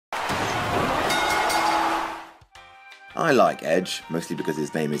I like Edge, mostly because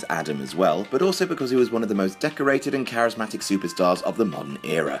his name is Adam as well, but also because he was one of the most decorated and charismatic superstars of the modern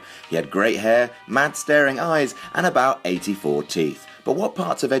era. He had great hair, mad staring eyes, and about 84 teeth. But what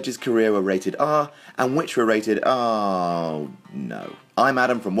parts of Edge's career were rated R, and which were rated oh no. I'm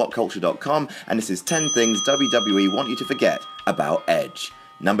Adam from WhatCulture.com, and this is 10 things WWE want you to forget about Edge.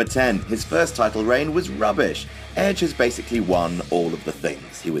 Number 10, his first title reign was rubbish. Edge has basically won all of the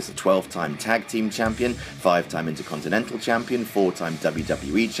things. He was a 12-time tag team champion, 5-time Intercontinental champion, 4-time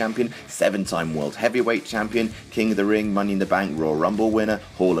WWE champion, 7-time World Heavyweight champion, King of the Ring, Money in the Bank, Royal Rumble winner,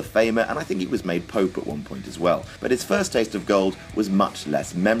 Hall of Famer, and I think he was made Pope at one point as well. But his first taste of gold was much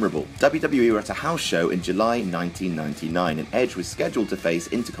less memorable. WWE were at a house show in July 1999, and Edge was scheduled to face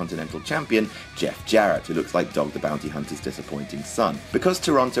Intercontinental champion Jeff Jarrett, who looks like Dog the Bounty Hunter's disappointing son. Because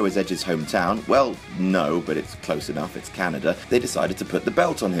Toronto is Edge's hometown, well, no, but it's close enough, it's Canada, they decided to put the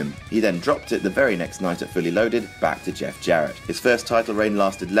belt on him. He then dropped it the very next night at Fully Loaded, back to Jeff Jarrett. His first title reign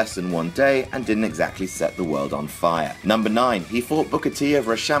lasted less than one day and didn't exactly set the world on fire. Number 9, he fought Booker T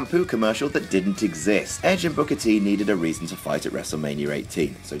over a shampoo commercial that didn't exist. Edge and Booker T needed a reason to fight at WrestleMania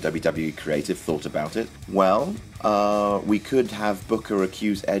 18, so WWE Creative thought about it. Well, we could have Booker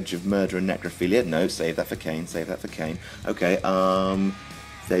accuse Edge of murder and necrophilia. No, save that for Kane, save that for Kane. Okay,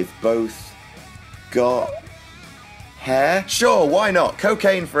 they've both got hair? Sure, why not?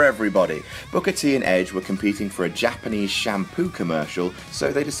 Cocaine for everybody. Booker T and Edge were competing for a Japanese shampoo commercial,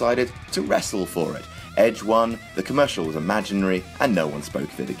 so they decided to wrestle for it. Edge won, the commercial was imaginary, and no one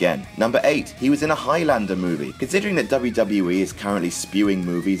spoke of it again. Number 8, he was in a Highlander movie. Considering that WWE is currently spewing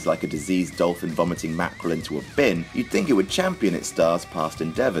movies like a diseased dolphin vomiting mackerel into a bin, you'd think it would champion its stars' past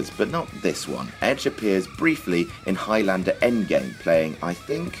endeavours, but not this one. Edge appears briefly in Highlander Endgame, playing, I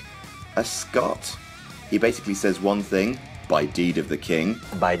think, a Scot? He basically says one thing, by deed of the king.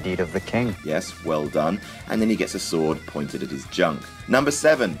 By deed of the king. Yes, well done. And then he gets a sword pointed at his junk. Number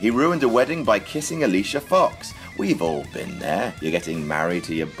 7, he ruined a wedding by kissing Alicia Fox. We've all been there. You're getting married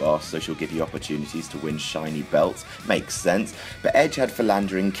to your boss, so she'll give you opportunities to win shiny belts. Makes sense. But Edge had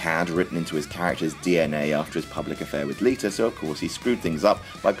philandering cad written into his character's DNA after his public affair with Lita, so of course he screwed things up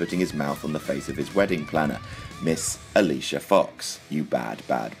by putting his mouth on the face of his wedding planner. Miss Alicia Fox. You bad,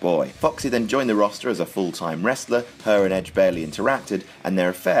 bad boy. Foxy then joined the roster as a full-time wrestler, her and Edge barely interacted, and their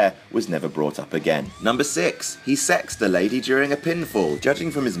affair was never brought up again. Number 6, he sexed a lady during a pinfall.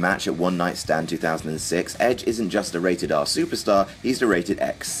 Judging from his match at One Night Stand 2006, Edge isn't just a rated R superstar, he's a rated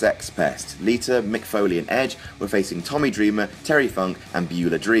X sex pest. Lita, Mick Foley and Edge were facing Tommy Dreamer, Terry Funk and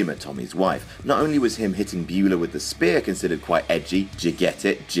Beulah Dreamer, Tommy's wife. Not only was him hitting Beulah with the spear considered quite edgy, d'ya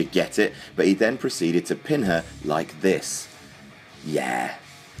get it, but he then proceeded to pin her like this. Yeah,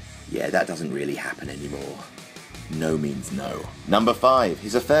 that doesn't really happen anymore. No means no. Number 5,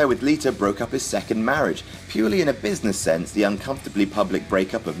 his affair with Lita broke up his second marriage. Purely in a business sense, the uncomfortably public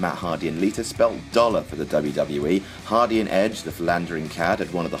breakup of Matt Hardy and Lita spelt dollar for the WWE. Hardy and Edge, the philandering cad,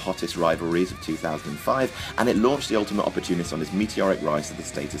 had one of the hottest rivalries of 2005, and it launched the Ultimate Opportunist on his meteoric rise to the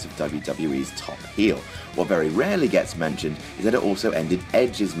status of WWE's top heel. What very rarely gets mentioned is that it also ended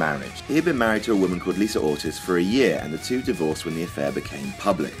Edge's marriage. He had been married to a woman called Lisa Ortiz for a year, and the two divorced when the affair became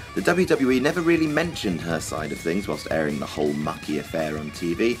public. The WWE never really mentioned her side of things whilst airing the whole mucky affair on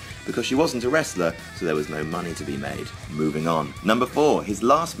TV, because she wasn't a wrestler, so there was no money to be made. Moving on. Number 4, his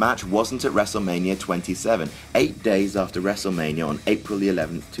last match wasn't at WrestleMania 27. 8 days after WrestleMania on April the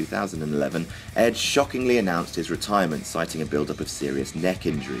 11th, 2011, Edge shockingly announced his retirement, citing a build-up of serious neck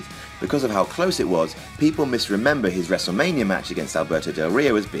injuries. Because of how close it was, people misremember his WrestleMania match against Alberto Del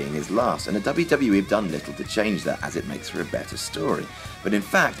Rio as being his last, and the WWE have done little to change that, as it makes for a better story. But in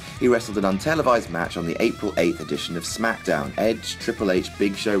fact, he wrestled an untelevised match on the April 8th edition of SmackDown. Edge, Triple H,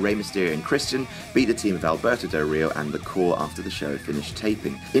 Big Show, Rey Mysterio and Christian beat the team of Alberto Del Rio and the Core after the show finished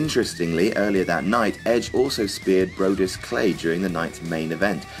taping. Interestingly, earlier that night, Edge also speared Brodus Clay during the night's main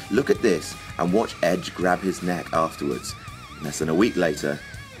event. Look at this, and watch Edge grab his neck afterwards. Less than a week later,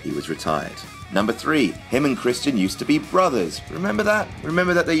 he was retired. Number 3, him and Christian used to be brothers. Remember that?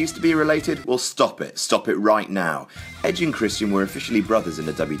 Remember that they used to be related? Well, stop it. Stop it right now. Edge and Christian were officially brothers in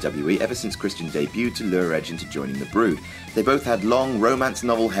the WWE ever since Christian debuted to lure Edge into joining the Brood. They both had long, romance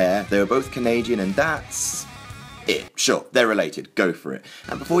novel hair, they were both Canadian, and that's it. Sure, they're related, go for it.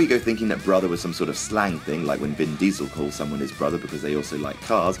 And before you go thinking that brother was some sort of slang thing, like when Vin Diesel calls someone his brother because they also like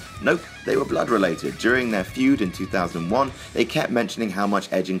cars, nope, they were blood related. During their feud in 2001, they kept mentioning how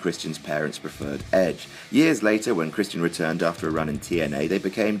much Edge and Christian's parents preferred Edge. Years later, when Christian returned after a run in TNA, they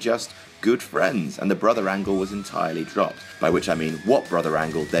became just good friends, and the brother angle was entirely dropped. By which I mean, what brother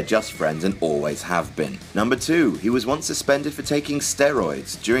angle? They're just friends and always have been. Number 2, he was once suspended for taking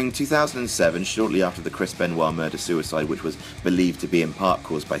steroids. During 2007, shortly after the Chris Benoit murder-suicide, which was believed to be in part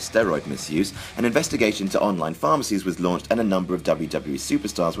caused by steroid misuse, an investigation to online pharmacies was launched and a number of WWE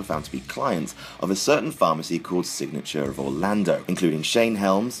superstars were found to be clients of a certain pharmacy called Signature of Orlando, including Shane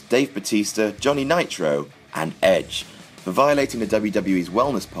Helms, Dave Bautista, Johnny Nitro, and Edge. For violating the WWE's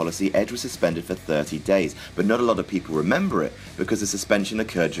wellness policy, Edge was suspended for 30 days, but not a lot of people remember it because the suspension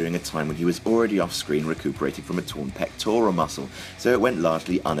occurred during a time when he was already off-screen recuperating from a torn pectoral muscle, so it went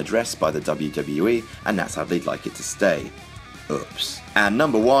largely unaddressed by the WWE, and that's how they'd like it to stay. Oops. And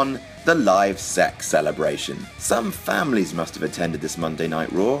number 1, the live sex celebration. Some families must have attended this Monday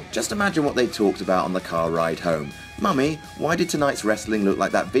Night Raw. Just imagine what they talked about on the car ride home. Mummy, why did tonight's wrestling look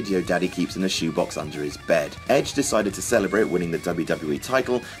like that video Daddy keeps in a shoebox under his bed? Edge decided to celebrate winning the WWE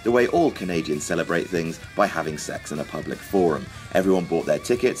title the way all Canadians celebrate things, by having sex in a public forum. Everyone bought their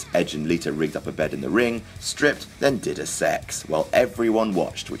tickets, Edge and Lita rigged up a bed in the ring, stripped, then did a sex, while everyone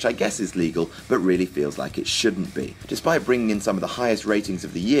watched, which I guess is legal, but really feels like it shouldn't be. Despite bringing in some of the highest ratings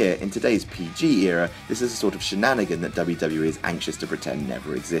of the year, in today's PG era, this is a sort of shenanigan that WWE is anxious to pretend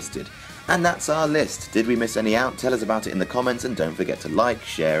never existed. And that's our list. Did we miss any out? Tell us about it in the comments, and don't forget to like,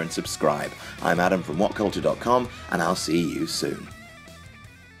 share and subscribe. I'm Adam from WhatCulture.com, and I'll see you soon.